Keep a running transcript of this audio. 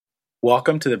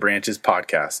Welcome to the Branches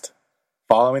Podcast.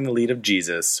 Following the lead of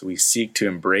Jesus, we seek to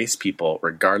embrace people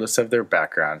regardless of their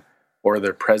background or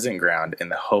their present ground in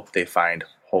the hope they find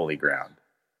holy ground.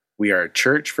 We are a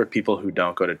church for people who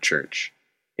don't go to church.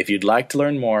 If you'd like to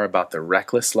learn more about the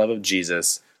reckless love of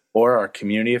Jesus or our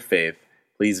community of faith,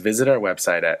 please visit our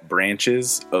website at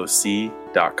branchesoc.com.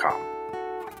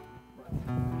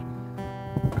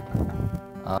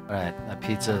 All right, that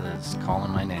pizza is calling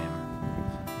my name.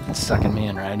 It's sucking me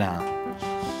in right now.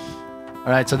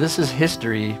 All right, so this is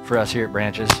history for us here at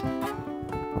Branches.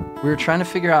 We were trying to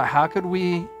figure out how could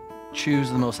we choose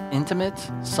the most intimate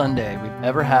Sunday we've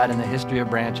ever had in the history of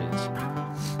Branches.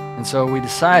 And so we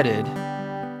decided,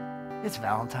 it's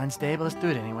Valentine's Day, but let's do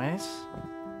it anyways.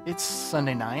 It's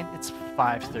Sunday night, it's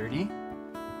 5:30,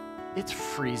 it's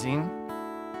freezing,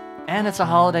 and it's a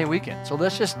holiday weekend. So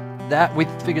let's just, we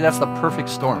figured that's the perfect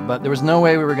storm, but there was no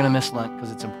way we were gonna miss Lent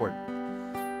because it's important.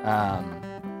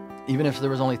 Even if there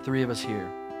was only 3 of us here.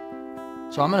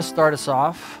 So I'm gonna start us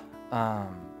off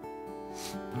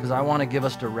because I wanna give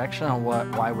us direction on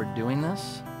why we're doing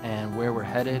this and where we're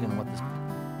headed and what this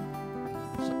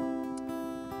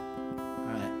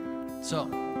So,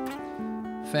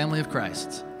 family of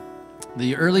Christ.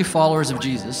 The early followers of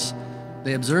Jesus,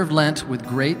 they observed Lent with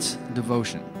great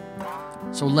devotion.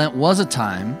 So Lent was a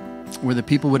time where the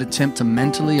people would attempt to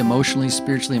mentally, emotionally,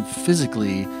 spiritually, and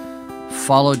physically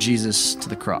follow Jesus to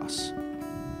the cross.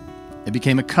 It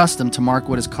became a custom to mark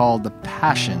what is called the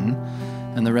Passion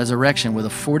and the Resurrection with a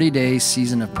 40-day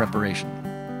season of preparation.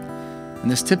 And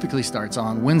this typically starts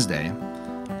on Wednesday,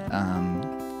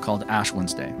 called Ash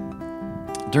Wednesday.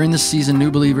 During this season, new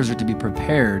believers are to be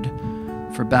prepared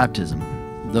for baptism.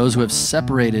 Those who have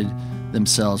separated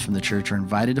themselves from the church are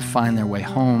invited to find their way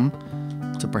home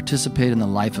to participate in the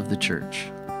life of the church.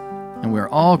 And we are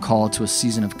all called to a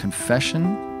season of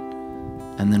confession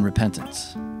and then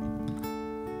repentance.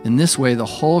 In this way, the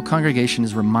whole congregation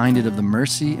is reminded of the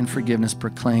mercy and forgiveness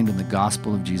proclaimed in the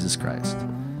gospel of Jesus Christ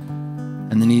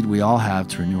and the need we all have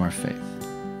to renew our faith.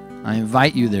 I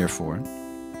invite you, therefore,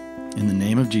 in the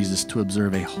name of Jesus, to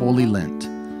observe a holy Lent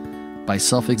by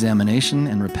self-examination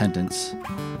and repentance,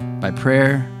 by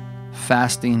prayer,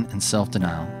 fasting, and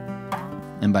self-denial,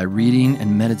 and by reading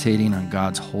and meditating on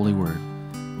God's holy word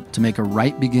to make a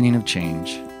right beginning of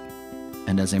change.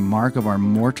 And as a mark of our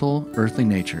mortal earthly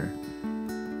nature,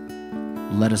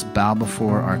 let us bow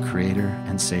before our Creator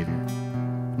and Savior,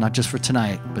 not just for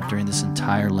tonight, but during this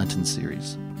entire Lenten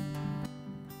series.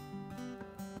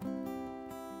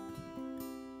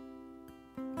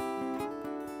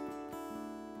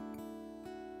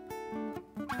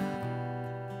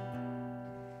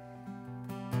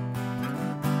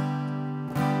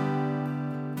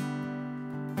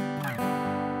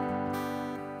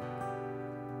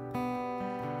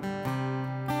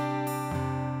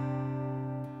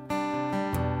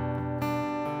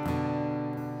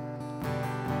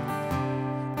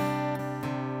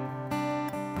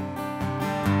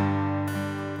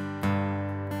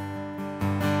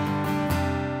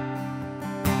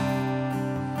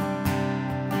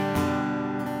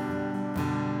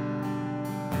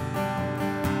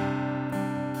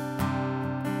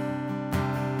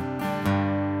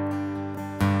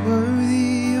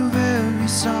 Worthy of every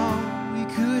song we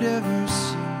could ever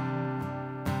sing,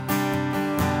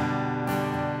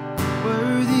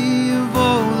 worthy of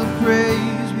all the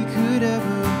praise we could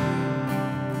ever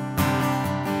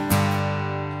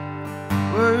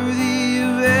bring, worthy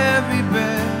of every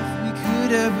breath we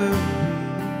could ever breathe.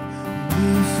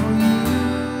 Live for you,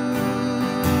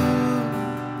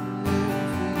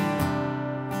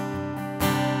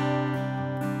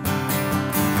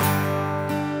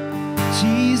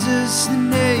 Jesus, the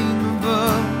name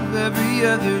above every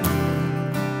other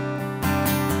name.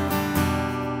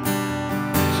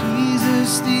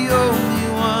 Jesus, the only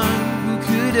one who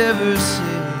could ever save.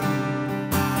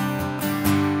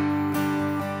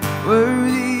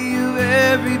 Worthy of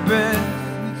every breath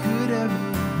we could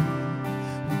ever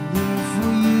breathe. We live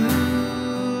for you.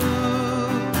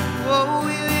 Oh,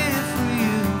 we live for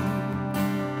you.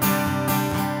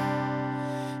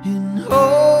 In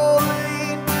holy,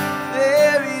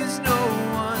 there is no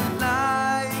one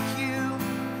like you.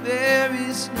 There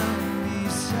is none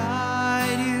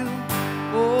beside you.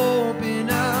 Open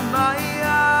up my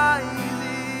eyes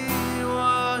in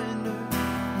wonder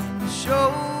and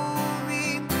show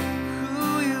me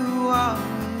who you are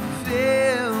in faith.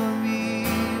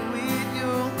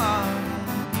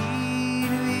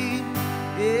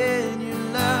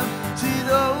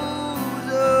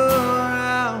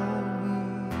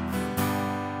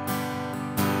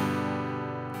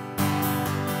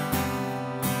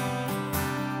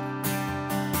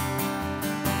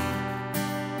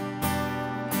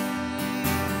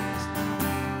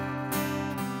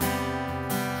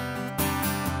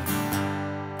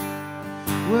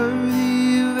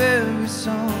 worthy of every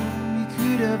song we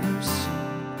could ever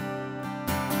sing,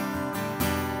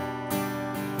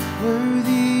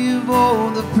 worthy of all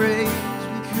the praise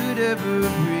we could ever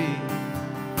bring,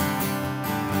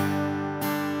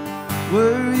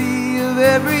 worthy of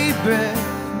every breath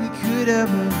we could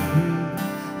ever breathe.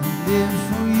 We live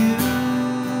for you.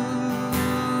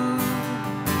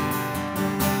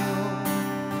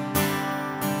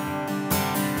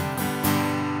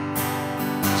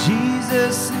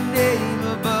 Jesus, the name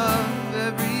above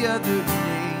every other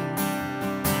name.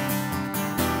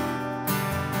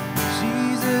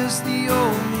 Jesus, the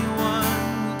only one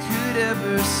who could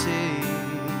ever save.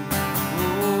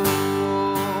 Oh,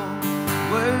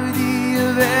 worthy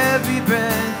of every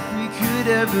breath we could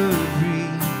ever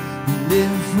breathe. We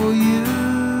live for you.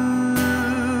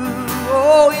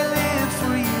 Oh, we live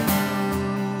for you.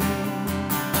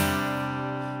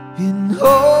 In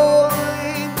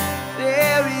holy,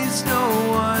 there is no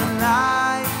one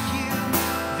like you.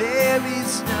 There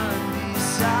is none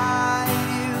beside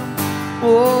you.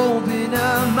 Open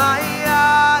up my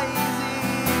eyes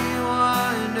in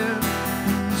wonder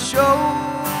and show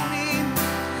me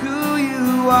who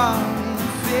you are and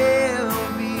fill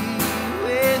me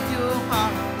with your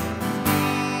heart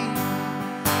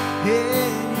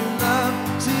and your love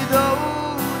to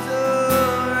those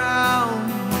around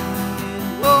me. And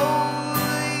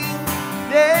holy,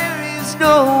 there is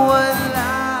no one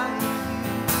like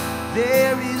you.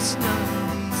 There is none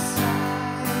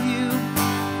beside you.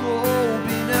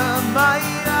 Open up my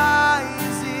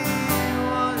eyes in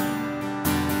wonder,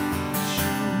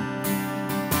 show me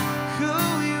who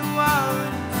you are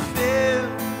and fill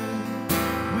me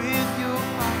with your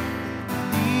heart.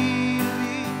 Lead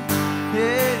me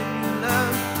in your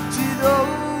love to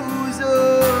those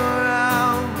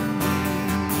around me.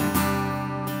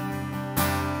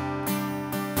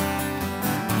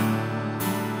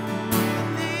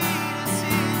 Lead us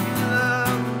in your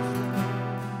love.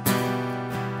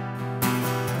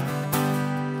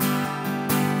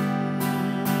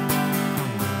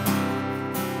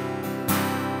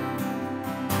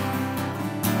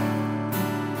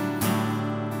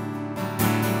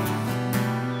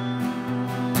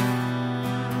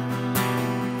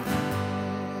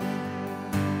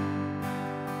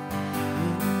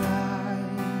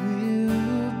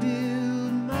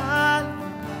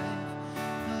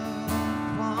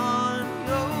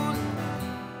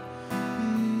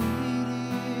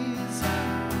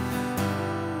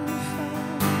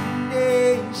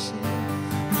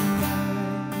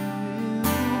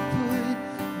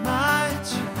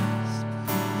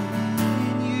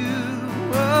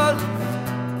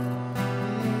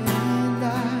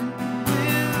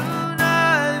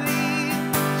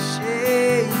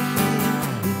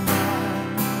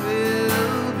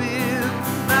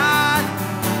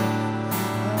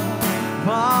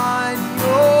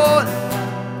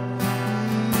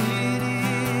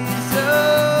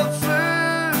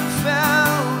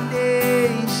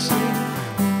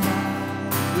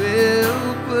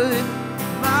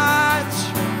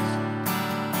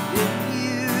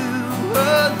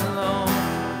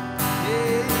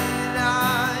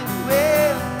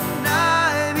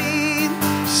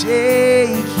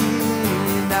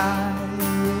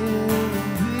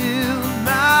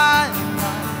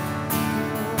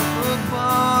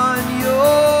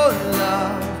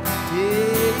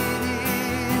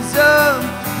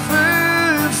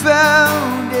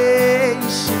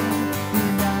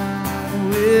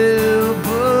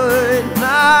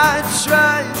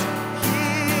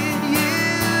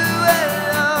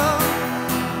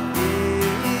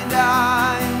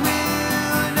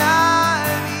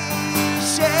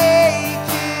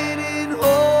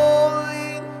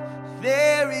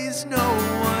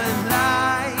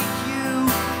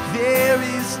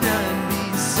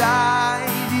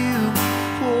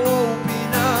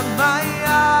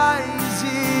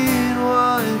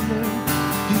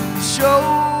 Show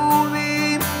me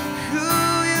who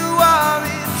you are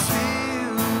and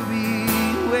fill me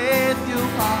with your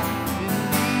heart and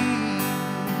lead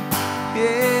me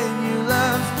in your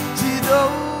love to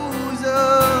those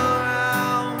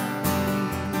around me.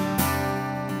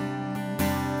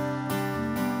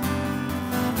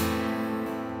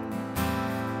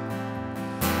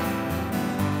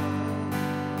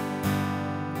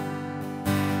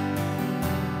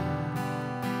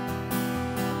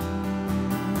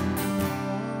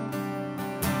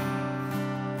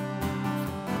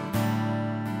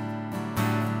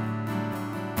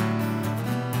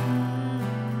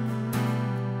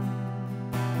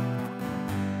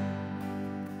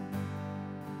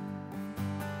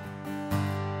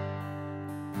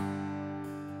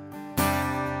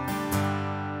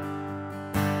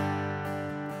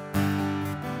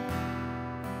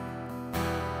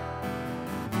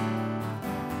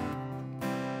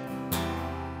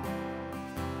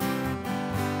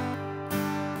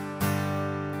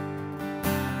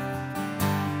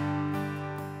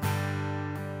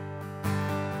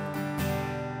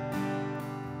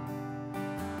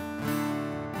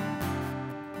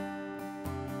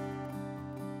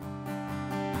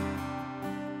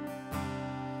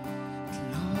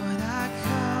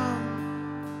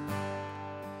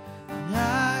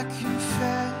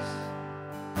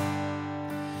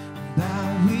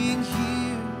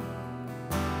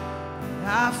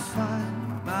 I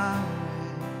find my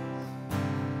rest.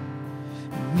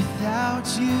 And without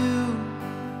you,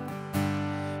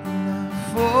 when I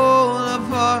fall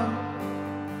apart,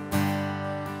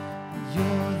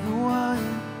 you're the one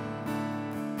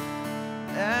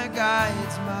that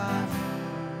guides my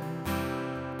heart.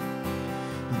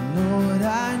 And Lord,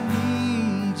 I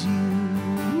need you.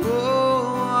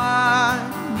 Oh, I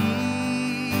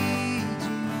need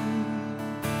you.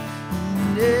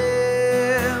 And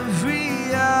every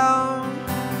hour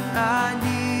I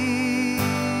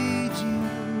need you.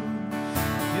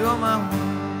 You're my one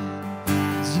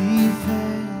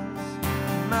defense,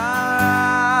 my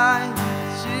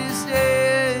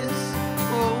righteousness.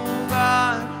 Oh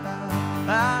God, I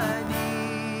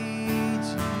need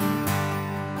you.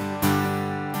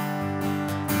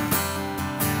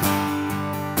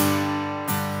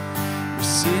 Where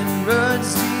sin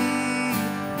runs deep,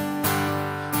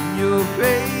 your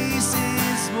grace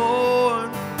is more.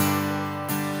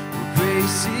 Where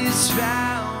grace is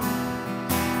found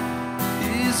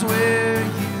is where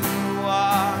you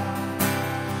are.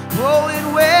 Oh, and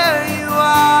where you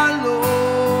are,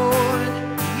 Lord,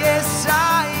 yes,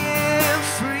 I am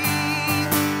free.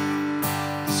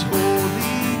 'Cause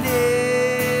holiness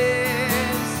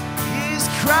is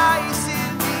Christ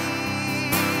in me.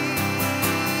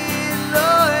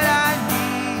 Lord, I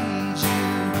need you.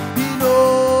 You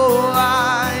know I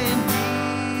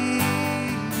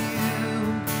need you.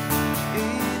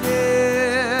 In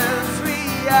every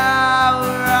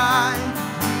hour I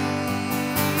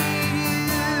need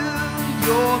you.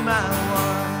 You're my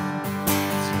one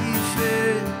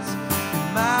defense,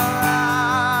 my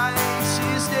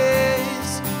righteousness.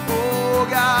 Oh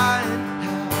God,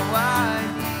 how I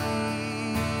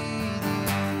need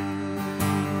you.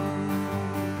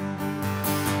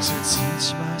 So teach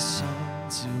my song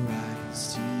to rise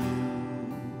to you.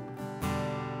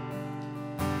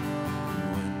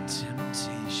 When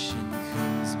temptation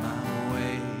comes my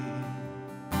way,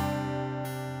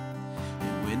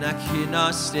 and when I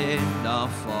cannot stand, I'll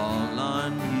fall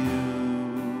on you.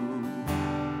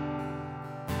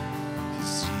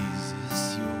 'Cause Jesus,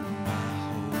 you're my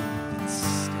hope and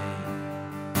stay.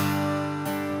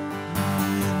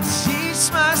 And teach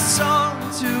my song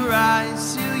to rise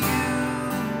to you.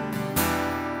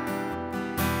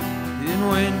 And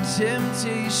when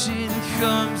temptation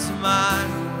comes my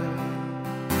way,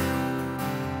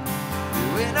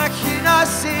 when I cannot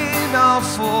stand, I'll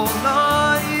fall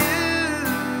on you,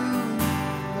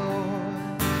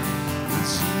 Lord. And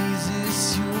Jesus,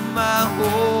 you're my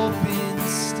hope and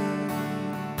stay.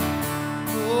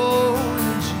 Oh,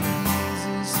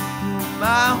 Jesus, you're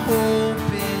my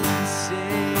hope and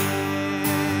stay.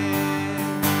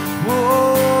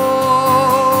 Oh,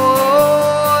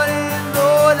 and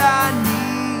Lord, I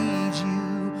need you.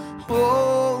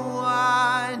 Oh,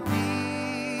 I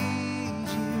need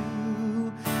you.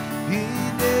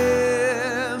 In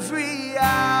every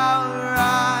hour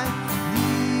I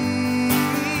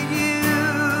need you.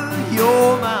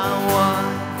 You're my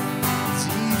one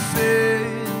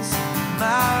defense,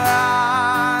 my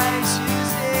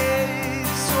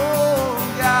righteousness. Oh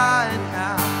God,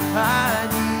 how I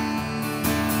need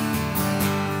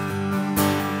you.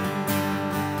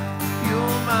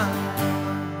 You're my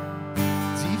one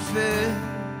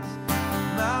defense,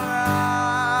 my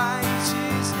righteousness.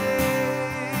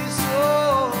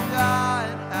 Oh God,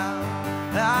 how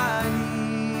I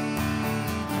need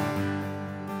you.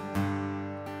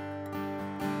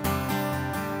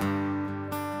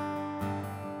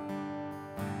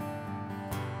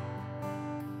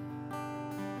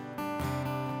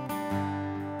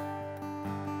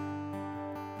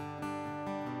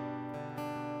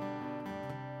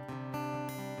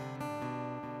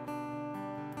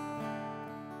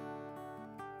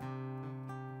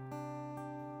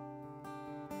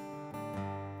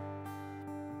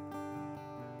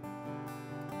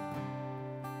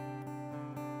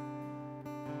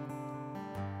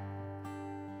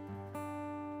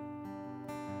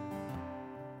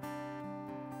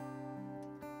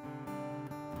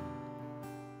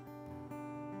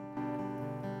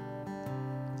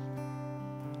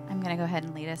 I'm going to go ahead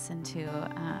and lead us into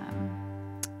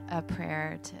a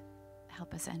prayer to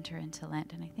help us enter into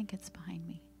Lent, and I think it's behind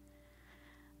me.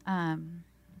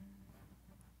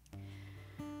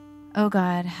 Oh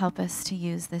God, help us to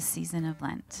use this season of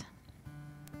Lent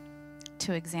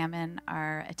to examine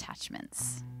our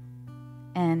attachments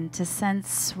and to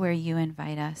sense where you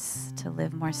invite us to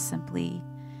live more simply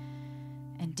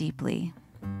and deeply.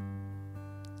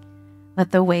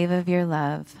 Let the wave of your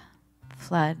love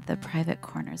flood the private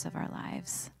corners of our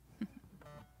lives,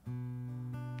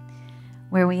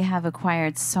 where we have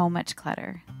acquired so much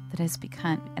clutter that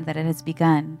it has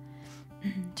begun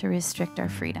to restrict our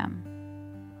freedom.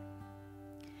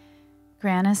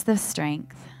 Grant us the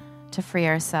strength to free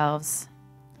ourselves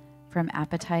from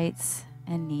appetites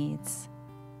and needs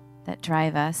that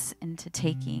drive us into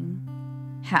taking,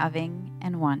 having,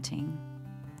 and wanting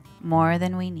more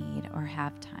than we need or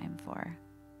have time for.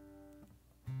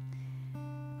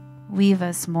 Weave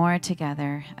us more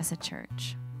together as a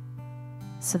church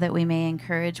so that we may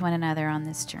encourage one another on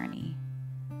this journey.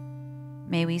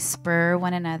 May we spur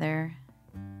one another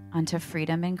onto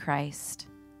freedom in Christ,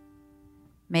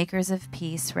 makers of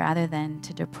peace rather than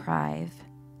to deprive,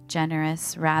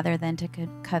 generous rather than to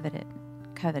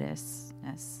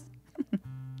covetousness,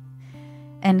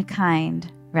 and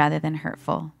kind rather than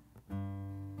hurtful.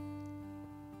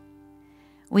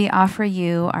 We offer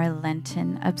you our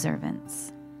Lenten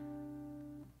observance.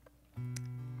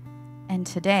 And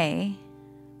today,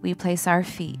 we place our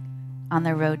feet on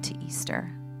the road to Easter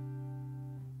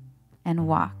and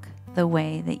walk the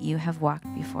way that you have walked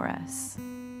before us.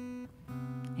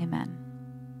 Amen.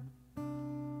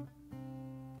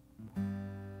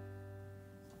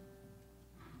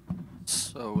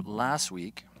 So last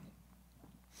week,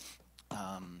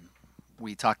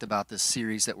 we talked about this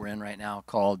series that we're in right now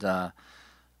called The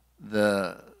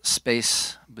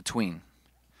Space Between.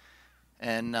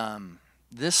 And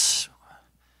this,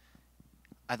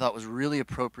 I thought, was really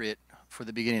appropriate for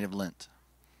the beginning of Lent,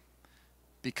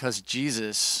 because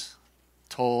Jesus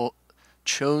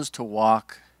chose to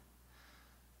walk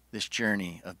this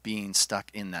journey of being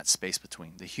stuck in that space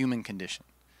between, the human condition.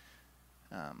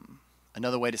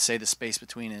 Another way to say the space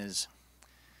between is,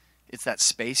 it's that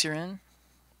space you're in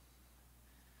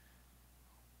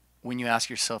when you ask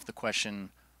yourself the question,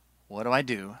 what do I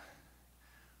do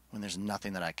when there's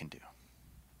nothing that I can do?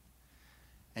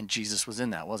 And Jesus was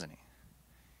in that, wasn't he?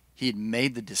 He had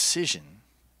made the decision,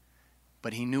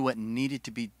 but he knew what needed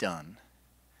to be done.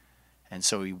 And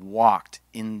so he walked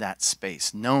in that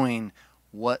space, knowing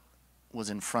what was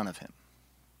in front of him.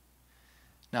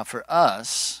 Now for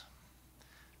us,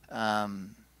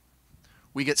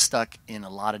 we get stuck in a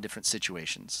lot of different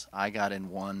situations. I got in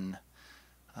one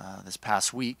this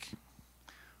past week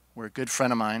where a good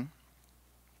friend of mine,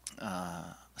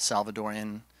 a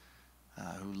Salvadorian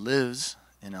who lives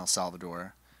in El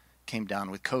Salvador, came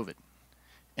down with COVID.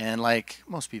 And like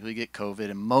most people, you get COVID,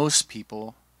 and most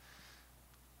people,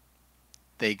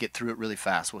 they get through it really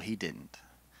fast. Well, he didn't.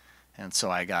 And so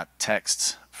I got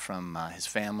texts from his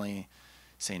family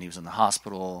saying he was in the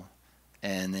hospital,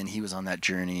 and then he was on that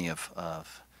journey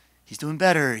of he's doing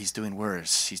better, he's doing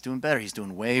worse, he's doing better, he's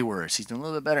doing way worse, he's doing a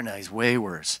little bit better now, he's way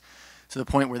worse, to the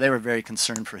point where they were very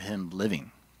concerned for him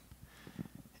living.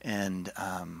 And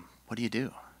what do you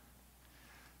do?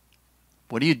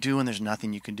 What do you do when there's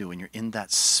nothing you can do, when you're in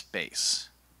that space?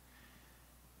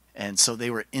 And so they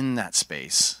were in that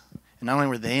space. And not only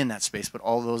were they in that space, but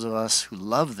all those of us who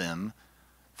love them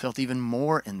felt even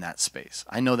more in that space.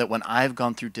 I know that when I've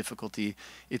gone through difficulty,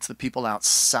 it's the people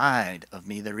outside of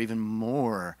me that are even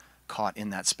more caught in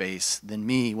that space than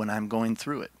me when I'm going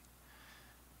through it,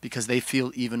 because they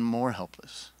feel even more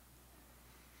helpless.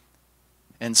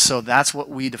 And so that's what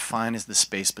we define as the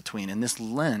space between. And this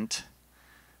Lent,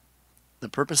 the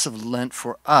purpose of Lent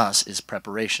for us is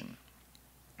preparation.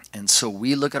 And so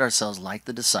we look at ourselves like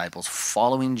the disciples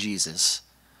following Jesus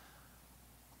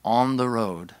on the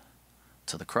road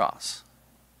to the cross.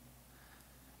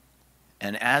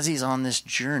 And as he's on this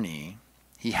journey,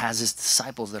 he has his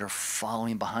disciples that are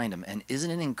following behind him. And isn't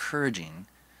it encouraging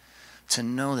to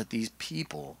know that these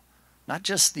people, not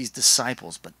just these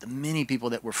disciples, but the many people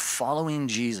that were following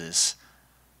Jesus,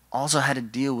 also had to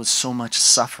deal with so much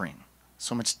suffering,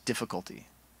 so much difficulty.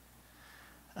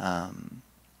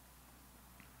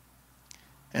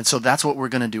 And so that's what we're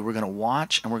going to do. We're going to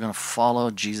watch and we're going to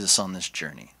follow Jesus on this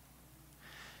journey.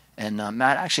 And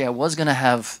Matt, actually, I was going to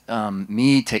have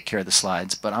me take care of the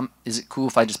slides, but is it cool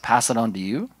if I just pass it on to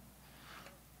you?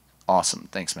 Awesome.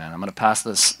 Thanks, man. I'm going to pass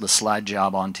the slide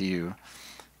job on to you,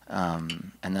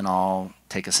 and then I'll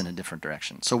take us in a different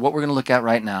direction. So what we're going to look at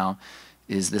right now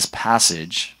is this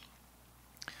passage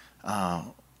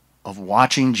of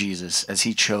watching Jesus as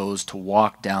he chose to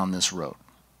walk down this road.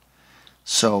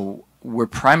 So we're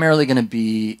primarily going to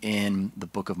be in the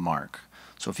book of Mark.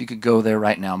 So if you could go there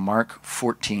right now, Mark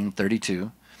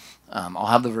 14:32. I'll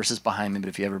have the verses behind me, but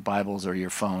if you have your Bibles or your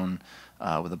phone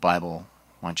with a Bible,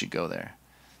 why don't you go there?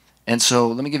 And so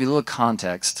let me give you a little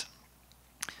context.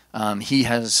 He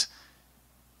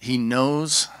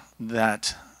knows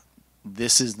that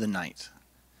this is the night.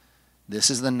 This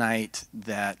is the night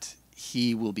that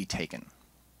he will be taken.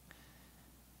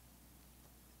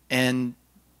 And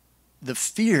the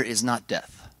fear is not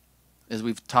death. as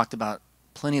we've talked about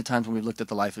plenty of times when we've looked at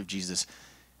the life of Jesus,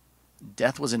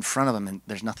 death was in front of him and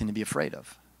there's nothing to be afraid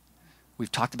of.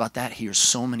 We've talked about that here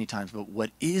so many times, but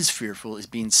what is fearful is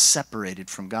being separated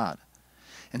from God.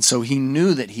 And so he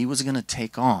knew that he was going to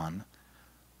take on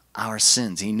our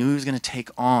sins. He knew he was going to take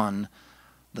on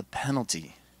the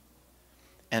penalty.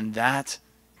 And that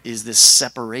is this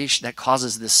separation, that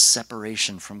causes this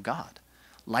separation from God.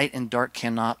 Light and dark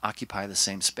cannot occupy the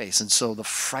same space. And so the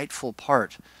frightful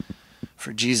part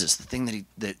for Jesus, the thing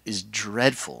that is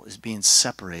dreadful, is being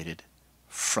separated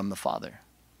from the Father.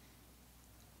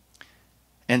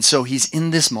 And so he's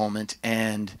in this moment,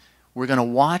 and we're going to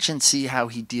watch and see how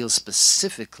he deals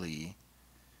specifically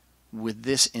with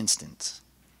this instance.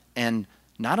 And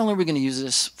not only are we going to use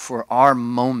this for our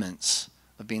moments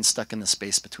of being stuck in the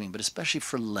space between, but especially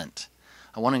for Lent.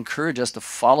 I want to encourage us to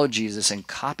follow Jesus and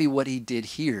copy what he did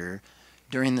here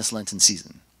during this Lenten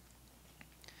season.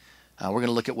 We're going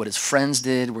to look at what his friends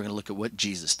did. We're going to look at what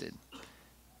Jesus did.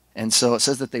 And so it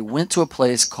says that they went to a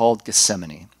place called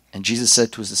Gethsemane. And Jesus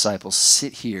said to his disciples,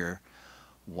 "Sit here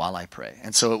while I pray."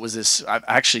 And so it was this, I've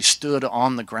actually stood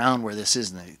on the ground where this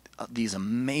is, these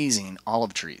amazing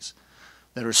olive trees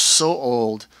that are so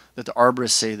old that the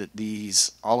arborists say that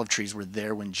these olive trees were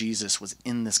there when Jesus was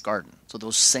in this garden. So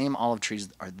those same olive trees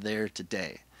are there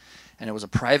today. And it was a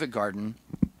private garden,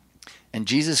 and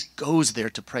Jesus goes there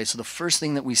to pray. So the first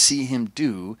thing that we see him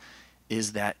do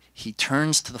is that he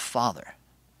turns to the Father.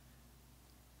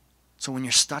 So when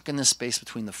you're stuck in this space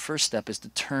between, the first step is to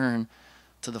turn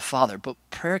to the Father. But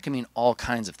prayer can mean all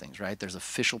kinds of things, right? There's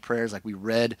official prayers, like we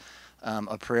read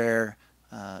a prayer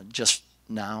just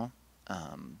now.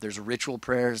 There's ritual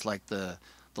prayers like the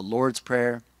Lord's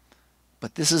Prayer.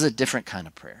 But this is a different kind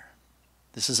of prayer.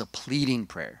 This is a pleading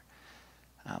prayer.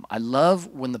 I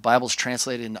love when the Bible's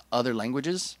translated into other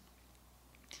languages.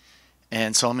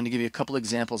 And so I'm going to give you a couple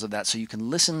examples of that so you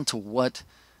can listen to what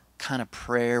kind of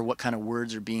prayer, what kind of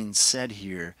words are being said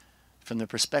here from the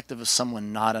perspective of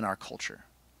someone not in our culture.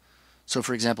 So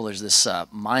for example, there's this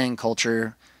Mayan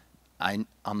culture. I'm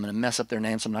going to mess up their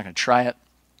name, so I'm not going to try it.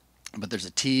 But there's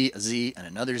a T, a Z, and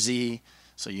another Z.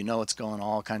 So you know it's going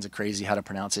all kinds of crazy how to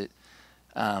pronounce it.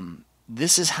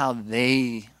 This is how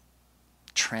they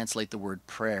translate the word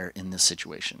prayer in this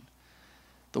situation.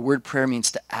 The word prayer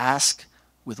means to ask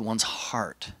with one's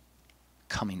heart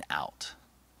coming out.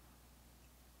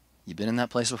 You been in that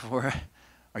place before?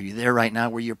 Are you there right now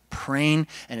where you're praying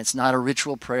and it's not a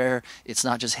ritual prayer? It's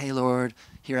not just, "Hey Lord,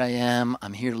 here I am,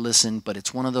 I'm here to listen," but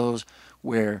it's one of those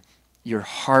where your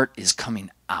heart is coming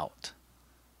out.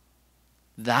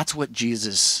 That's what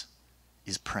Jesus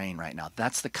is praying right now.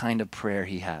 That's the kind of prayer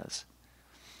he has.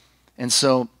 And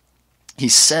so he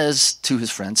says to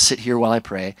his friends, "Sit here while I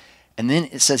pray." And then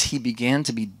it says he began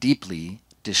to be deeply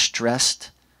distressed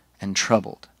and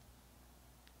troubled.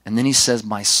 And then he says,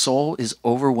 "My soul is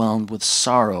overwhelmed with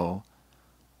sorrow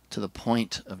to the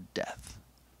point of death."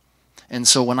 And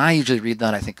so when I usually read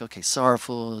that, I think, okay,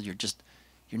 sorrowful,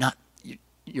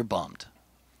 you're bummed.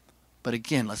 But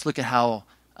again, let's look at how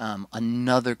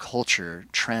another culture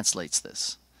translates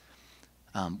this.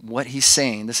 What he's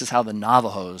saying, this is how the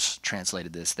Navajos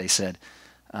translated this. They said,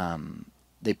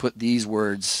 they put these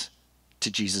words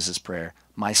to Jesus' prayer: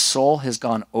 "My soul has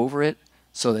gone over it,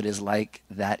 so that it is like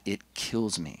that it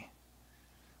kills me."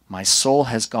 My soul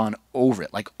has gone over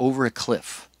it, like over a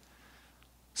cliff,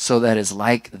 so that it is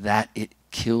like that it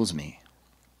kills me.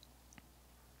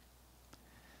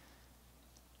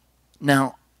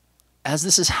 Now, as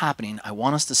this is happening, I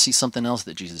want us to see something else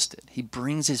that Jesus did. He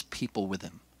brings his people with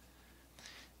him.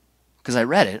 Because I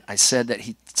read it, I said that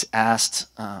he asked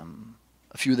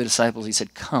a few of the disciples, he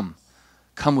said, come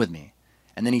with me.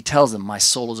 And then he tells them, "My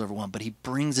soul is overwhelmed." But he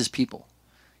brings his people.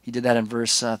 He did that in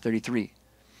verse 33.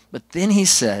 But then he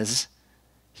says,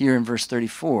 here in verse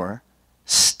 34,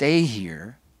 "Stay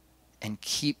here and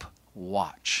keep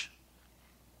watch."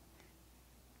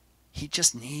 He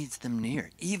just needs them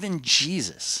near. Even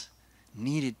Jesus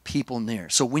needed people near.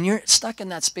 So when you're stuck in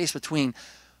that space between,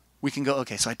 we can go,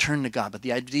 okay, so I turn to God. But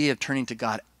the idea of turning to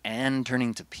God and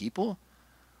turning to people,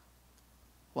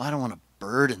 well, I don't want to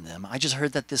burden them. I just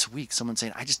heard that this week. Someone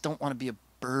saying, "I just don't want to be a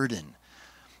burden."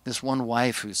 This one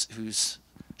wife who's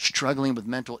struggling with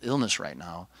mental illness right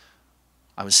now,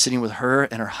 I was sitting with her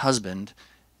and her husband,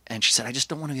 and she said, "I just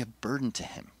don't want to be a burden to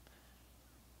him."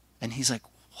 And he's like,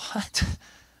 "What?"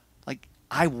 Like,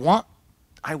 I want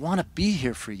to be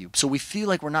here for you. So we feel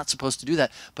like we're not supposed to do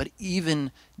that. But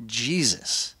even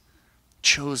Jesus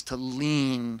chose to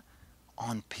lean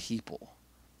on people.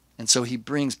 And so he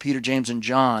brings Peter, James, and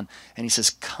John, and he says,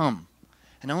 "Come."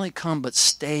 And not only come, but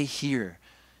stay here.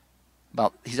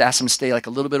 He's asked him to stay like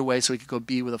a little bit away so he could go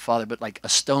be with the Father, but like a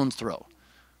stone's throw,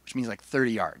 which means like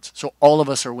 30 yards. So all of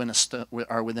us are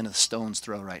within a stone's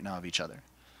throw right now of each other.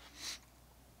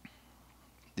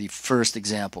 The first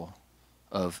example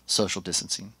of social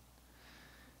distancing.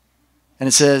 And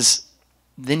it says,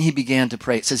 then he began to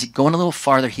pray. It says, going a little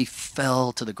farther, he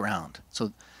fell to the ground.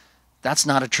 So that's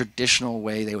not a traditional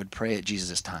way they would pray at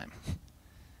Jesus' time.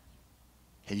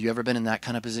 Have you ever been in that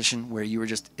kind of position where you were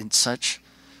just in such,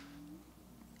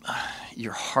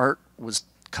 your heart was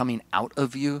coming out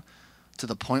of you to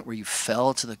the point where you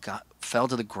fell to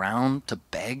the ground to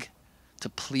beg, to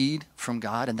plead from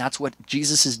God? And that's what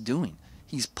Jesus is doing.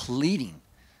 He's pleading.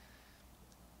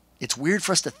 It's weird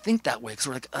for us to think that way because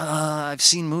we're like, I've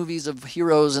seen movies of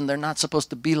heroes and they're not supposed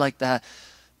to be like that.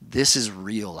 This is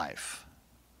real life.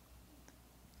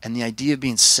 And the idea of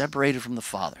being separated from the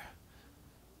Father,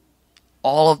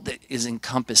 all of that is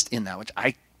encompassed in that, which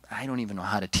I don't even know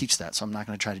how to teach that, so I'm not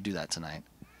going to try to do that tonight,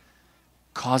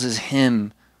 causes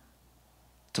him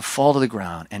to fall to the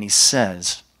ground. And he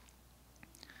says,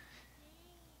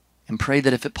 and prayed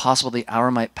that if it possible, the hour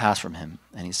might pass from him.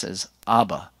 And he says,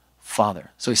 Abba,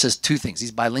 Father. So he says two things.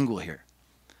 He's bilingual here.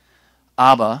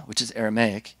 Abba, which is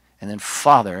Aramaic, and then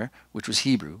Father, which was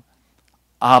Hebrew.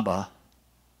 Abba,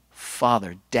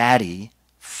 Father, Daddy,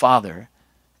 Father,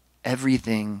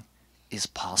 everything is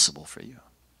possible for you.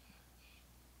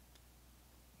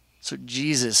 So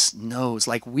Jesus knows,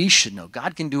 like we should know,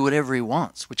 God can do whatever he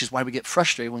wants, which is why we get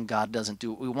frustrated when God doesn't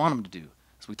do what we want him to do,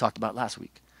 as we talked about last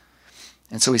week.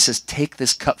 And so he says, take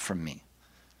this cup from me.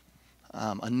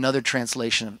 Another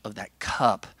translation of that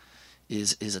cup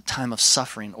is a time of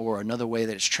suffering, or another way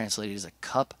that it's translated is a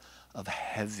cup of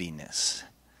heaviness.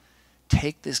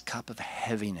 Take this cup of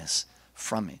heaviness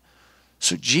from me.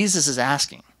 So Jesus is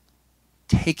asking,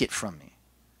 take it from me.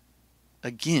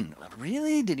 Again,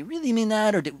 really? Did he really mean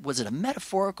that? Or was it a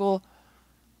metaphorical?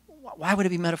 Why would it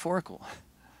be metaphorical?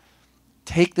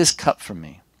 Take this cup from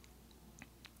me.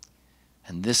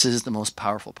 And this is the most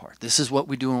powerful part. This is what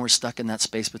we do when we're stuck in that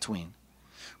space between.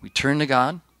 We turn to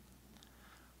God.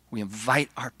 We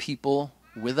invite our people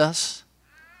with us.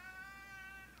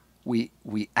 We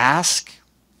ask,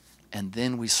 and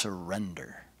then we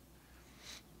surrender.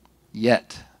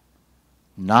 Yet,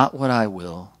 not what I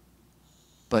will,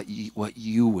 but what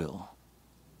you will.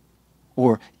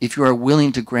 Or, if you are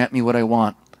willing to grant me what I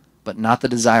want, but not the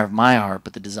desire of my heart,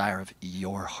 but the desire of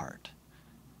your heart.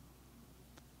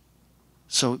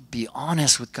 So be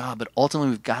honest with God, but ultimately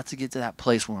we've got to get to that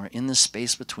place when we're in this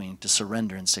space between to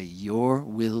surrender and say, your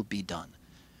will be done,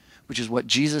 which is what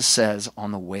Jesus says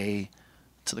on the way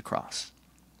to the cross.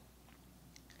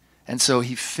 And so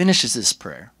he finishes this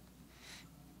prayer.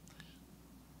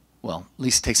 Well, at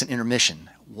least takes an intermission.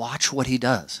 Watch what he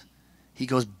does. He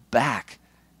goes back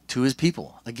to his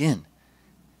people again.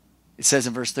 It says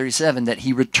in verse 37 that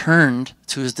he returned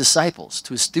to his disciples,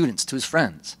 to his students, to his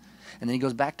friends. And then he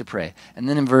goes back to pray. And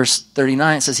then in verse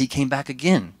 39 it says he came back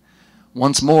again.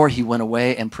 Once more he went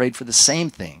away and prayed for the same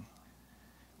thing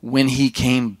when he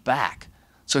came back.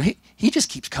 So he just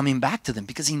keeps coming back to them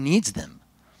because he needs them.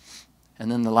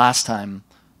 And then the last time,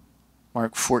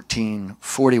 Mark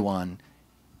 14:41,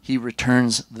 he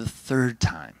returns the third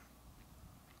time.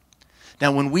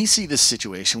 Now when we see this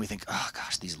situation, we think, oh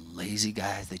gosh, these lazy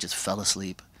guys, they just fell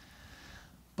asleep.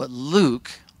 But Luke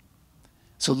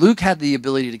had the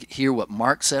ability to hear what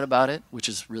Mark said about it, which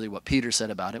is really what Peter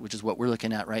said about it, which is what we're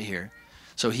looking at right here.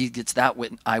 So he gets that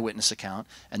eyewitness account,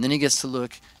 and then he gets to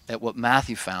look at what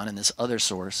Matthew found in this other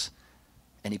source,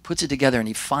 and he puts it together and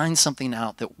he finds something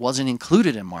out that wasn't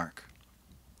included in Mark.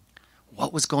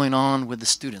 What was going on with the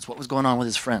students? What was going on with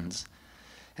his friends?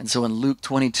 And so in Luke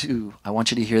 22, I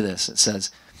want you to hear this. It says,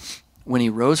 when he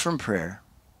rose from prayer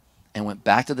and went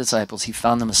back to the disciples, he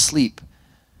found them asleep,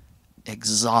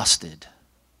 exhausted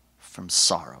from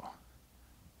sorrow.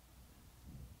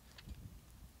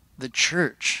 The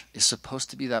church is supposed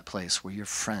to be that place where your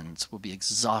friends will be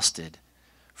exhausted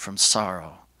from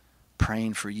sorrow,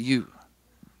 praying for you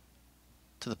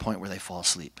to the point where they fall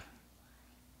asleep.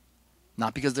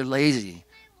 Not because they're lazy,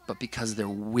 but because they're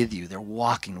with you. They're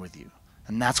walking with you.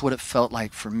 And that's what it felt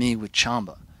like for me with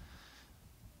Chamba.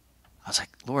 I was like,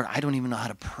 Lord, I don't even know how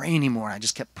to pray anymore. And I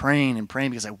just kept praying and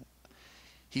praying because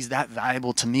he's that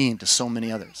valuable to me and to so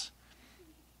many others.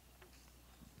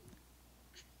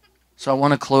 So I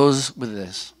want to close with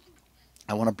this.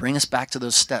 I want to bring us back to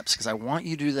those steps because I want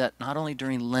you to do that not only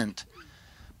during Lent,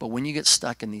 but when you get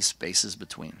stuck in these spaces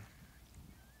between.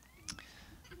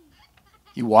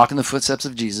 You walk in the footsteps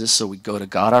of Jesus, so we go to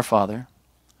God our Father.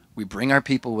 We bring our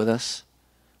people with us.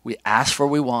 We ask for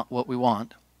what we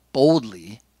want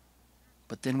boldly,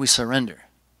 but then we surrender.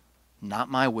 not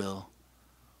my will,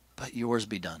 but yours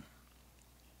be done.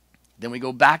 Then we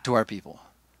go back to our people,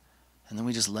 and then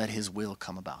we just let his will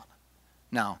come about.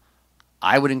 Now,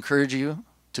 I would encourage you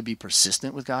to be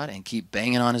persistent with God and keep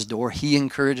banging on his door. He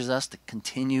encourages us to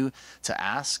continue to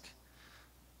ask.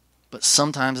 But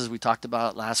sometimes, as we talked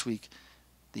about last week,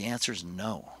 the answer is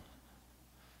no.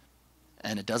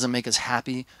 And it doesn't make us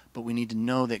happy, but we need to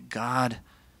know that God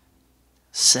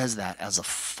says that as a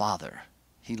father.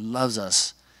 He loves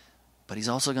us, but he's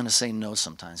also going to say no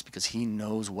sometimes because he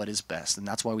knows what is best. And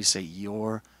that's why we say,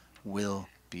 your will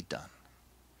be done.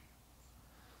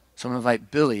 So I'm going to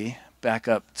invite Billy back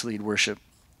up to lead worship,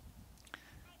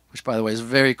 which, by the way, is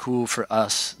very cool for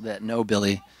us that know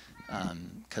Billy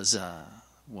because,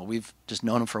 we've just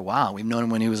known him for a while. We've known him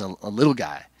when he was a little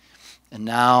guy. And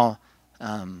now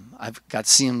I've got to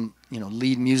see him,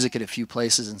 lead music at a few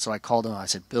places. And so I called him. I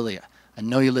said, Billy, I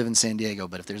know you live in San Diego,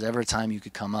 but if there's ever a time you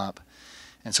could come up.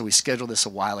 And so we scheduled this a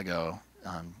while ago,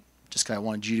 just because I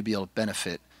wanted you to be able to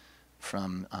benefit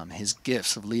from his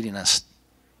gifts of leading us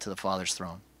to the Father's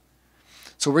throne.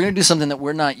 So we're going to do something that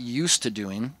we're not used to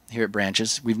doing here at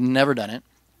Branches. We've never done it.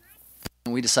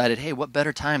 And we decided, hey, what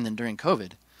better time than during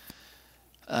COVID?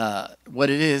 What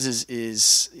it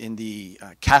is in the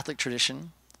Catholic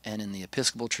tradition and in the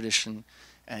Episcopal tradition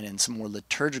and in some more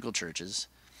liturgical churches,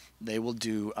 they will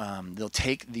do, they'll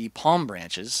take the palm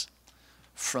branches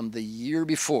from the year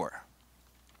before,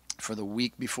 for the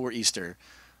week before Easter.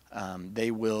 They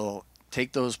will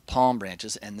take those palm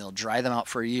branches and they'll dry them out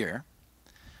for a year,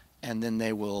 and then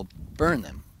they will burn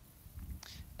them.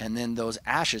 And then those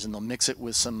ashes, and they'll mix it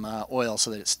with some oil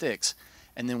so that it sticks.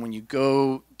 And then when you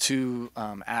go to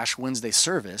Ash Wednesday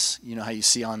service, you know how you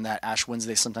see on that Ash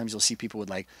Wednesday, sometimes you'll see people with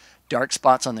like dark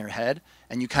spots on their head,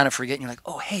 and you kind of forget, and you're like,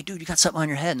 oh, hey, dude, you got something on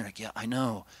your head. And they're like, yeah, I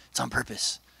know. It's on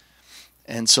purpose.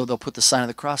 And so they'll put the sign of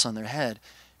the cross on their head,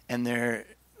 and they're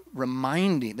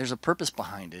reminding, there's a purpose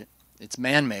behind it. It's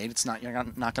man-made. It's not, you're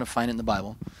not going to find it in the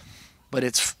Bible. But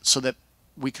it's so that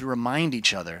we could remind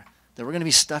each other that we're going to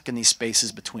be stuck in these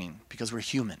spaces between because we're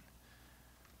human.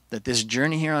 That this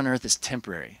journey here on earth is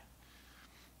temporary.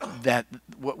 That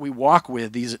what we walk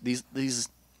with, this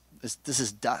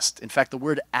is dust. In fact, the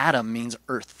word Adam means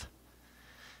earth.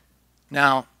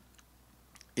 Now,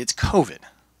 it's COVID.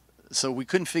 So we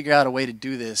couldn't figure out a way to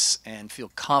do this and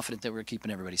feel confident that we were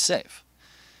keeping everybody safe.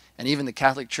 And even the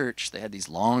Catholic Church, they had these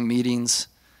long meetings,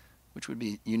 which would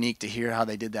be unique to hear how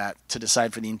they did that, to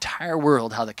decide for the entire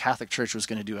world how the Catholic Church was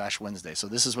going to do Ash Wednesday. So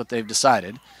this is what they've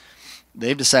decided.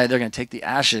 They've decided they're going to take the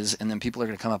ashes, and then people are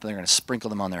going to come up and they're going to sprinkle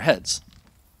them on their heads.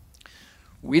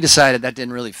 We decided that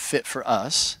didn't really fit for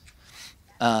us,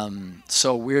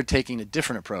 so we're taking a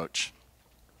different approach.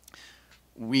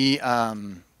 We,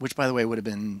 which by the way would have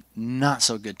been not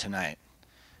so good tonight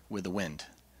with the wind,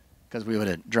 because we would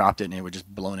have dropped it and it would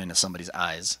just blown into somebody's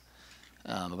eyes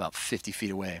about 50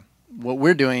 feet away. What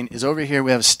we're doing is over here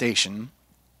we have a station,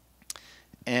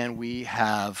 and we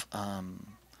have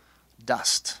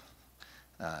dust.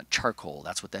 Charcoal,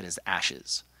 that's what that is,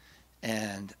 ashes.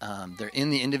 And they're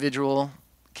in the individual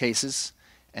cases,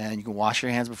 and you can wash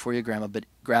your hands before you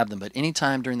grab them. But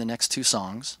anytime during the next two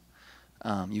songs,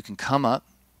 you can come up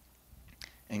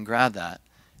and grab that.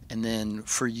 And then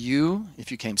for you,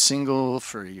 if you came single,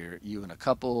 for you and a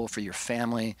couple, for your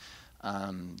family,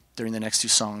 during the next two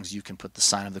songs, you can put the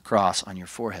sign of the cross on your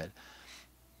forehead.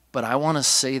 But I want to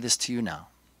say this to you now.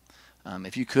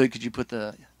 If you could you put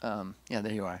the, yeah,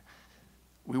 there you are.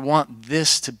 We want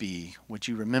this to be what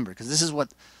you remember, because this is what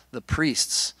the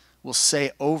priests will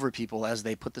say over people as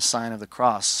they put the sign of the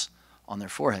cross on their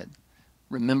forehead.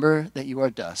 Remember that you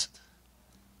are dust,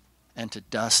 and to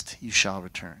dust you shall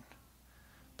return.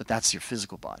 But that's your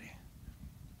physical body.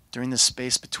 During this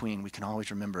space between, we can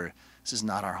always remember this is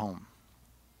not our home.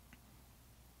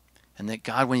 And that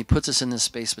God, when he puts us in this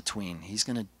space between, he's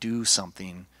going to do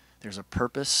something. There's a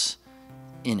purpose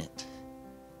in it.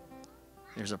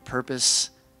 There's a purpose,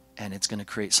 and it's going to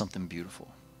create something beautiful.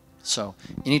 So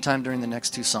anytime during the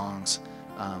next two songs,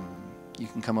 you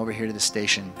can come over here to the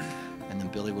station, and then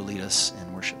Billy will lead us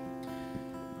in worship.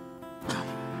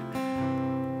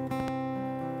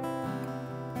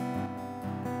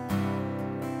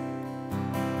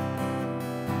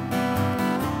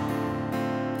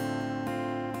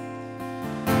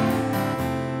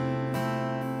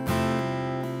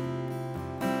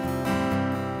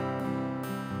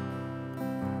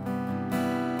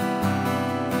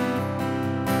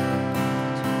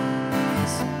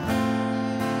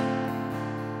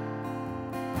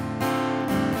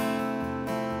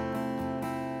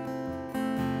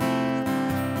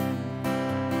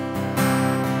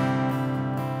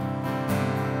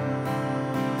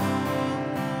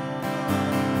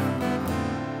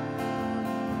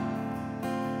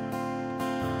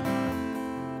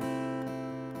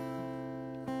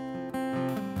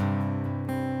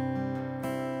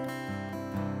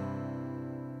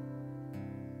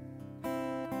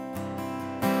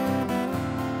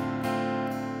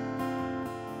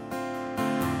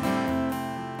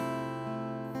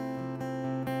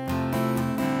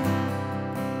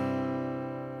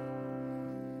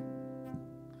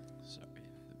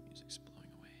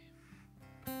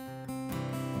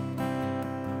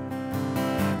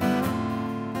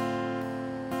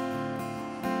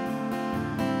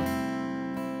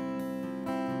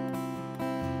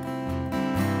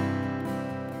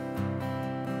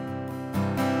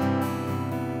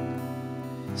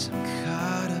 So I'm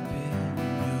caught up in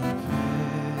your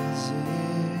presence,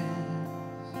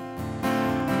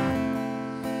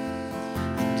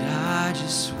 and I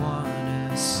just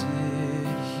wanna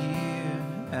sit here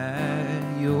at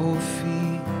your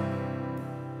feet.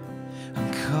 I'm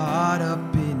caught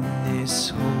up in this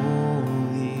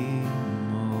holy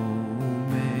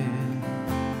moment.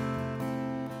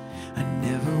 I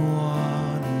never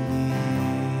wanna leave.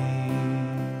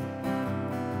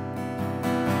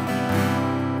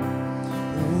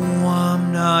 Oh, I'm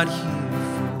not here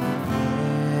for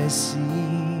blessing.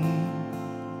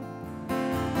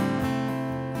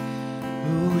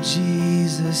 Oh,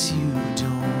 Jesus, you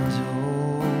don't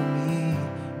owe me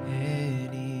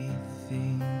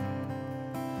anything.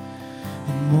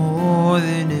 And more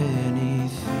than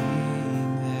anything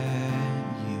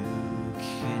that you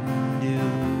can do,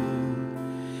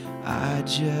 I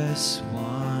just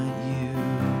want you.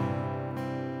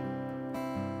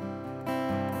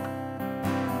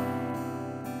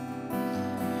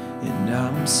 And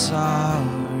I'm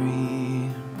sorry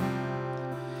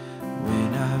when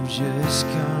I've just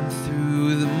gone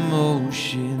through the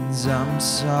motions. I'm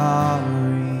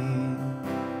sorry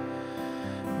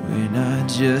when I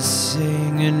just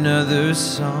sing another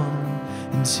song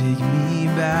and take me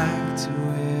back to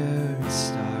where it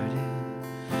started.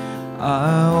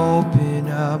 I open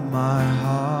up my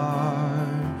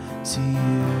heart to you.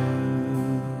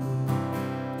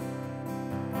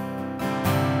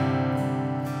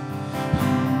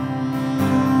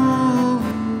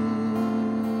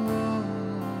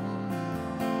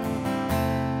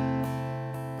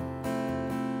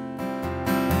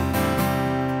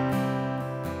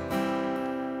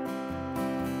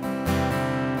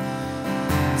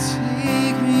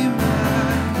 Take me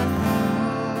back,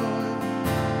 Lord.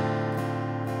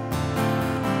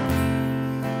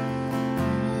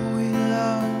 Oh, we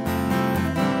love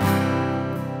you.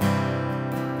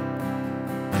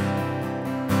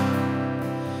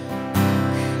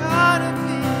 Caught up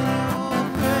in your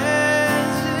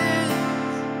presence,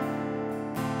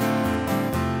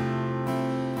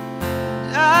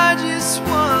 I just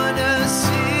wanna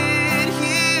sit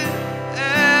here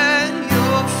at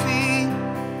your feet.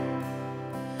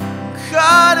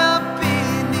 Caught up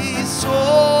in this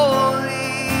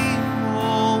holy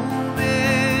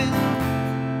moment.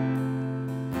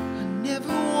 I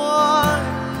never want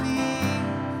to leave.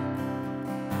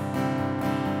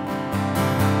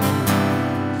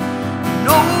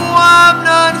 No, I'm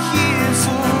not here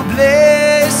for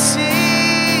blessings.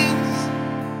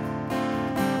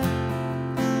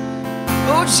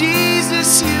 Oh, Jesus,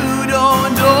 you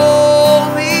don't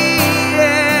owe me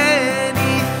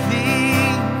anything.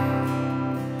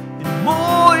 And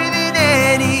more than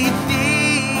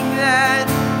anything that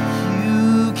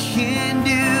you can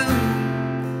do,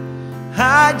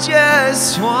 I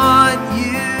just want you.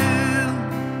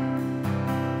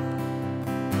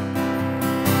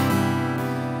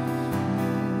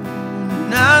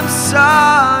 And I'm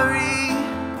sorry,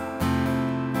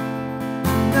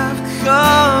 and I've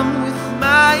come with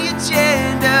my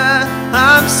agenda.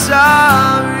 I'm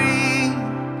sorry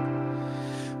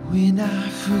when I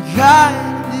forgot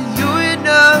that you're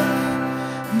enough,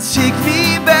 and take me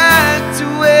back to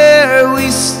where we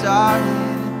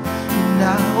started. And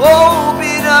I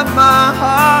open up my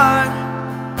heart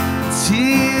to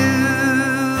you.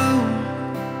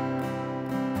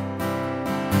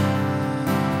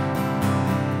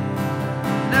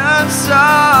 And I'm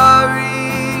sorry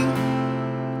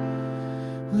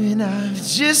when I've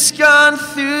just gone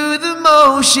through the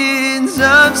motions.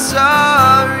 I'm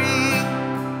sorry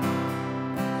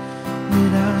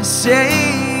when I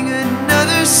sang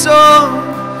another song.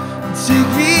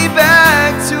 Take me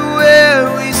back to where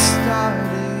we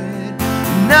started.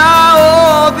 And I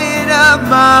open up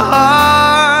my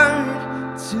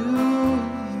heart to you.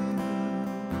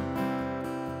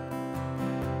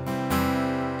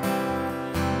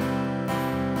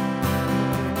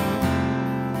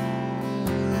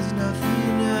 There's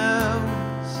nothing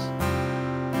else.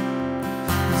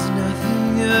 There's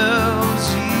nothing else,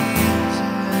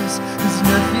 Jesus. There's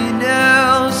nothing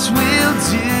else we'll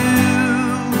do.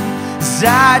 'Cause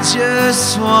I just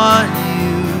want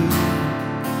you.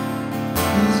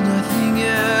 There's nothing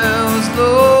else,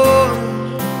 Lord.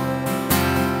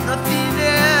 Nothing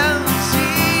else,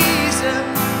 Jesus.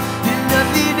 And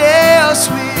nothing else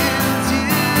will do.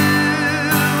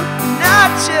 And I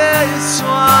just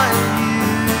want you.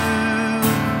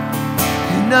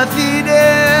 And nothing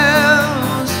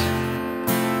else.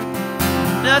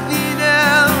 Nothing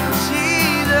else,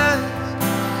 Jesus.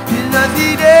 And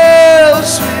nothing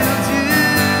else will do.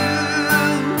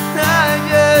 I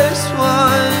just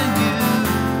want you.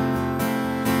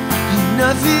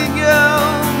 nothing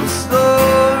else,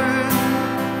 Lord,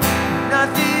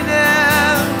 nothing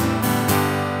else,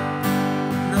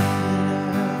 nothing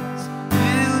else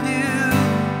will do.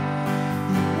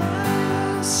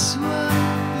 That's what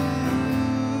you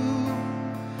do.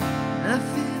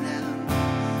 Nothing else,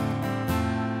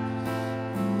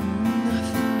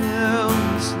 nothing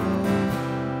else, Lord,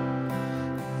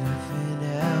 nothing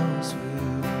else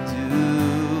will do.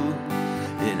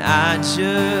 And I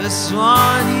just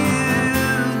want you.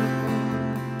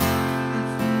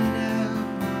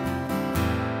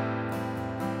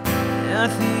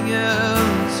 Nothing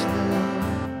else, Lord,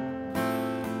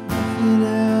 nothing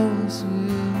else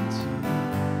will do.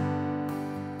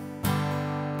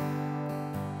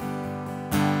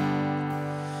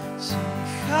 So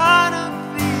caught up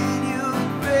in your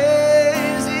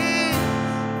presence,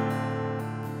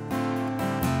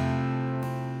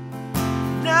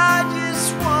 and I just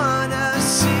wanna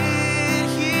sit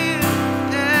here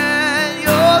at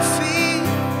your feet,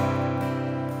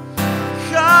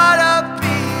 caught up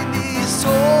in this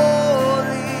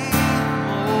holy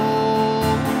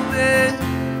moment.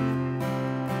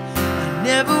 I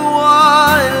never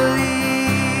wanna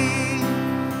leave.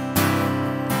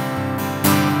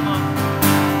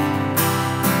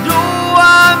 No,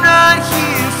 I'm not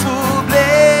here for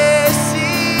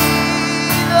blessing,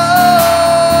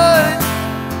 Lord.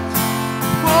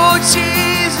 Oh,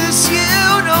 Jesus, you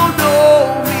don't know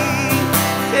me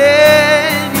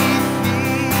anything.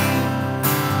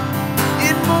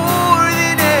 And more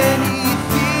than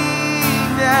anything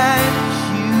that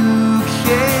you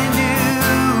can do,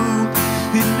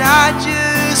 and I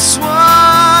just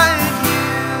want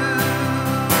you,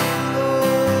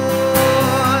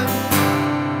 Lord,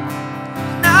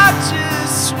 and I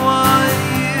just want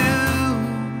you,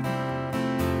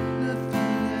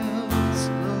 nothing else,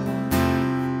 Lord,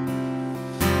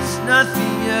 there's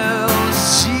nothing else,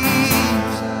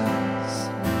 Jesus,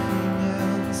 nothing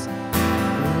else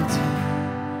will do.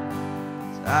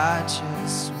 I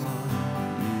just want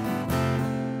you,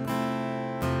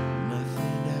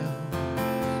 nothing else,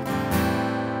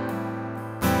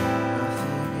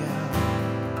 nothing else,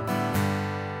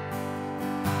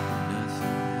 nothing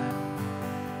else.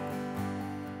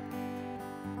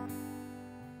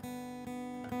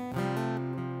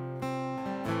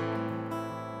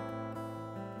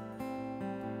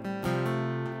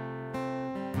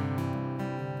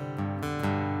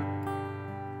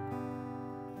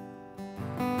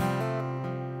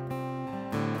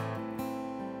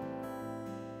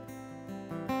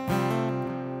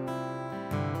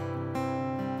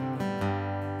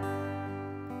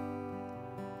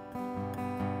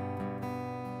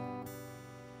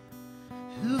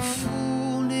 The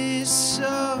fullness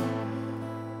of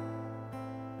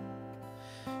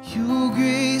your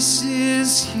grace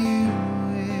is here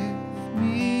with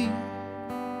me,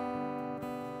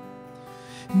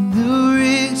 and the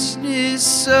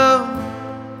richness of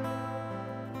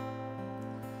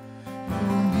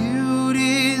your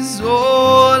beauty is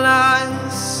all I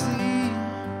see.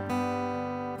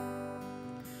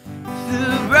 The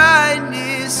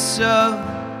brightness of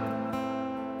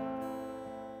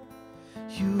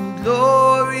your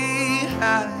glory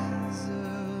has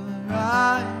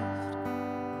arrived,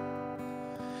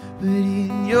 but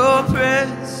in your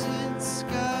presence,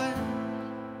 God,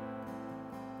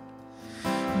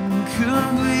 I'm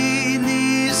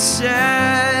completely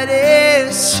satisfied.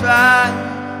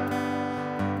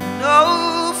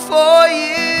 No, for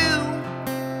you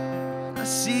I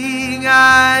sing,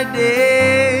 I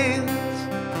dance,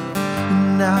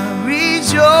 and I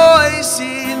rejoice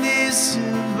in this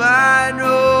divine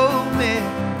romance.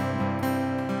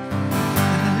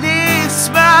 And lifts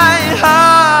my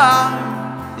heart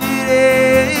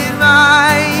in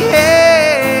my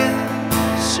hand,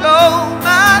 show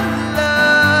my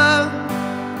love,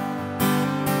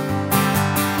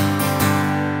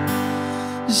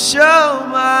 show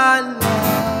my love.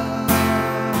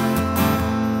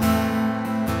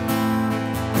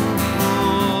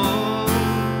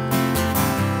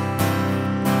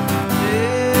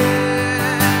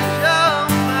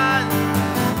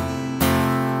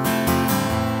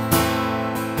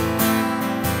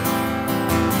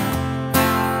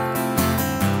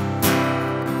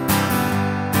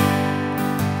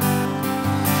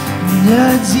 A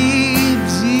deep,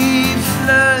 deep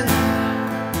flood,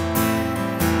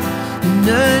 and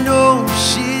an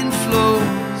ocean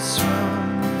flows from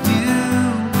you.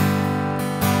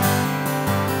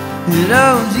 And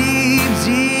oh, deep,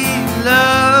 deep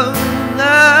love,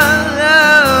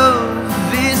 love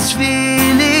is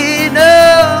filling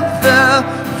up the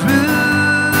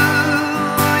room.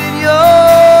 And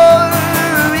you're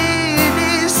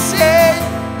innocent,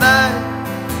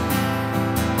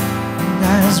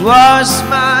 washed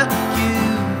my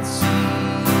guilty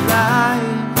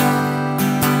life.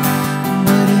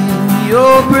 But in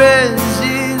your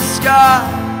presence, God,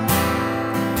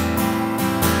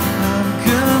 I'm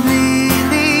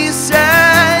completely satisfied.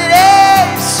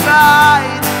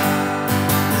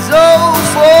 So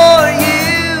for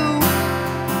you,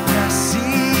 I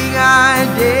sing, I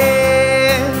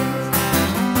dance,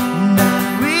 and I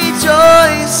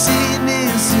rejoice in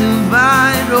this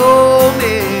divine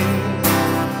romance.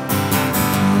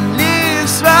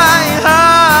 Lifts my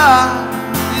heart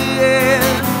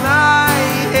and my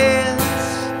hands,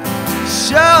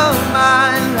 show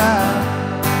my love,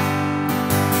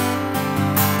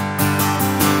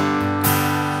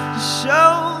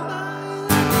 show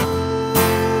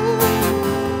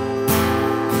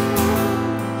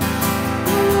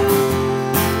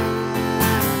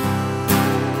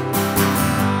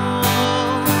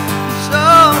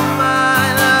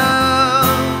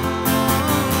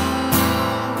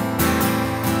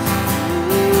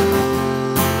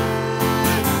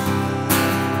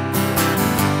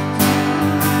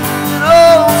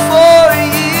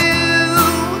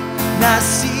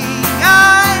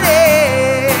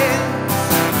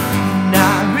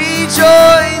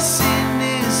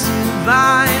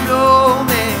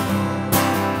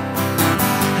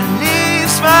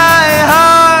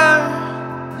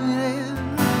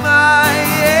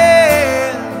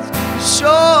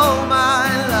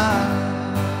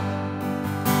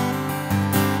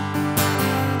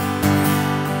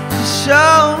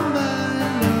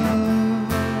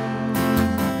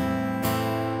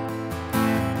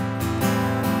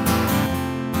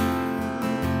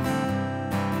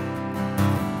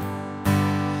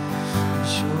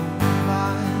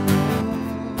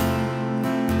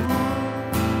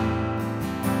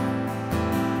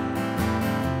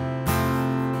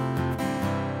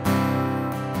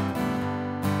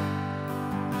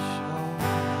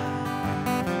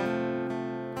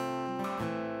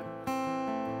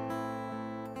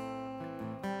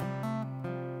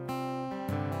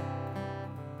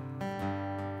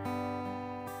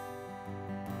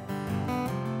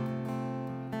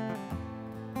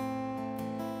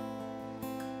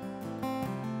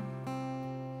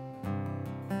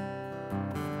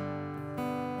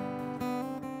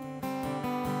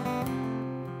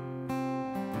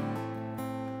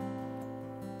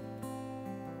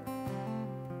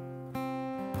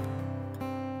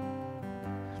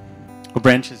Well,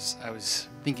 Branches, I was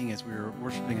thinking as we were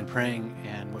worshiping and praying,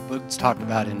 and what Luke's talked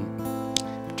about in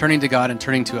turning to God and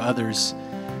turning to others,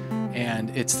 and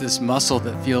it's this muscle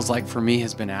that feels like for me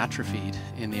has been atrophied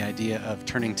in the idea of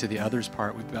turning to the others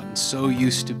part. We've gotten so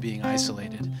used to being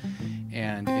isolated,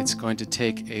 and it's going to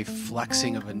take a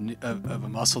flexing of a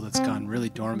muscle that's gone really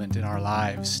dormant in our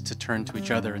lives to turn to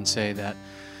each other and say that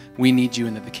we need you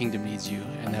and that the kingdom needs you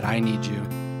and that I need you.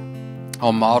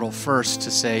 I'll model first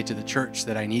to say to the church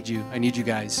that I need you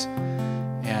guys.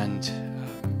 And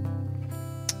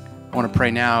I want to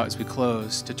pray now as we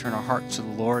close to turn our hearts to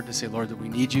the Lord, to say, Lord, that we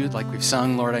need you, like we've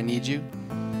sung, Lord, I need you.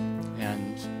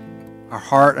 And our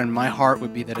heart and my heart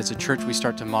would be that as a church we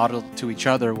start to model to each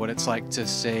other what it's like to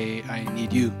say, I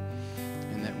need you,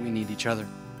 and that we need each other.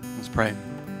 Let's pray.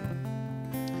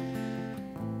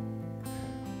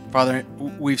 Father,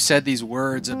 we've said these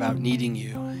words about needing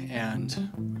you, and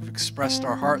we've expressed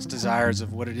our heart's desires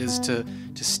of what it is to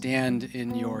stand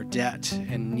in your debt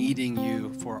and needing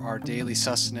you for our daily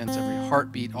sustenance, every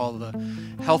heartbeat, all the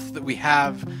health that we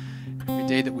have. Every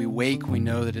day that we wake, we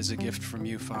know that is a gift from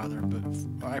you, Father.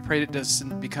 But I pray it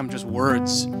doesn't become just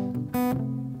words,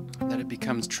 that it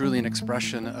becomes truly an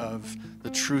expression of the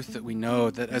truth that we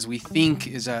know, that as we think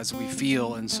is as we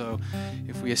feel. And so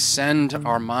if we ascend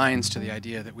our minds to the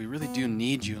idea that we really do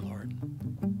need you, Lord,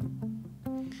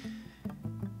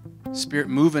 Spirit,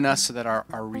 move in us so that our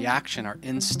reaction, our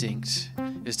instinct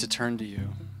is to turn to you.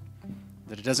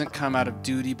 That it doesn't come out of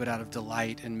duty but out of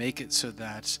delight, and make it so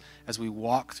that as we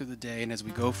walk through the day and as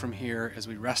we go from here, as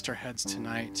we rest our heads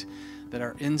tonight, that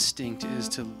our instinct is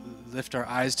to lift our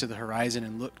eyes to the horizon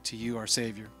and look to you, our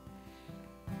Savior.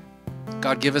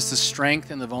 God, give us the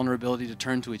strength and the vulnerability to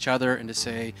turn to each other and to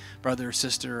say, brother or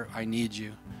sister, I need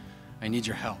you. I need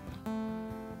your help.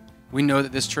 We know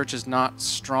that this church is not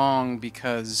strong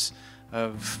because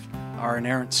of our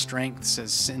inherent strengths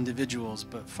as individuals,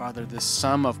 but Father, this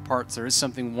sum of parts, there is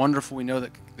something wonderful we know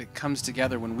that comes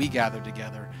together when we gather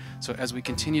together. So as we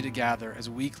continue to gather, as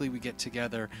weekly we get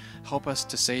together, help us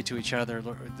to say to each other,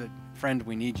 Lord, that, friend,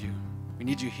 we need you. We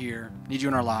need you here. We need you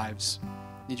in our lives.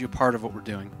 We need you a part of what we're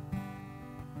doing.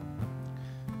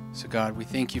 So God, we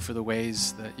thank you for the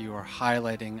ways that you are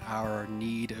highlighting our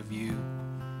need of you.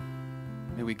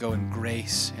 May we go in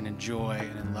grace and in joy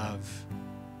and in love.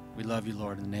 We love you,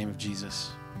 Lord, in the name of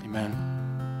Jesus. Amen.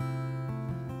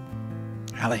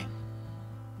 Hallie.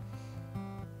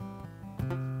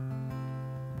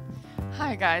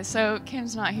 Hi guys, so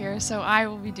Kim's not here, so I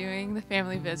will be doing the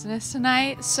family business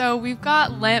tonight. So we've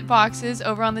got Lent boxes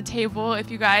over on the table.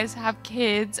 If you guys have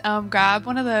kids, grab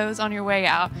one of those on your way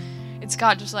out. It's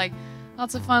got just like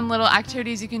lots of fun little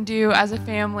activities you can do as a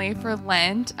family for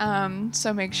Lent.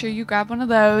 So make sure you grab one of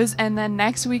those. And then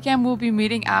next weekend we'll be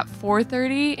meeting at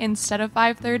 4:30 instead of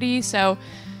 5:30. So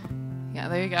yeah,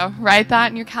 there you go. Write that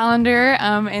in your calendar,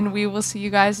 and we will see you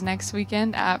guys next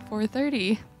weekend at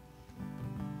 4:30.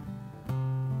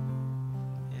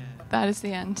 That is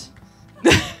the end.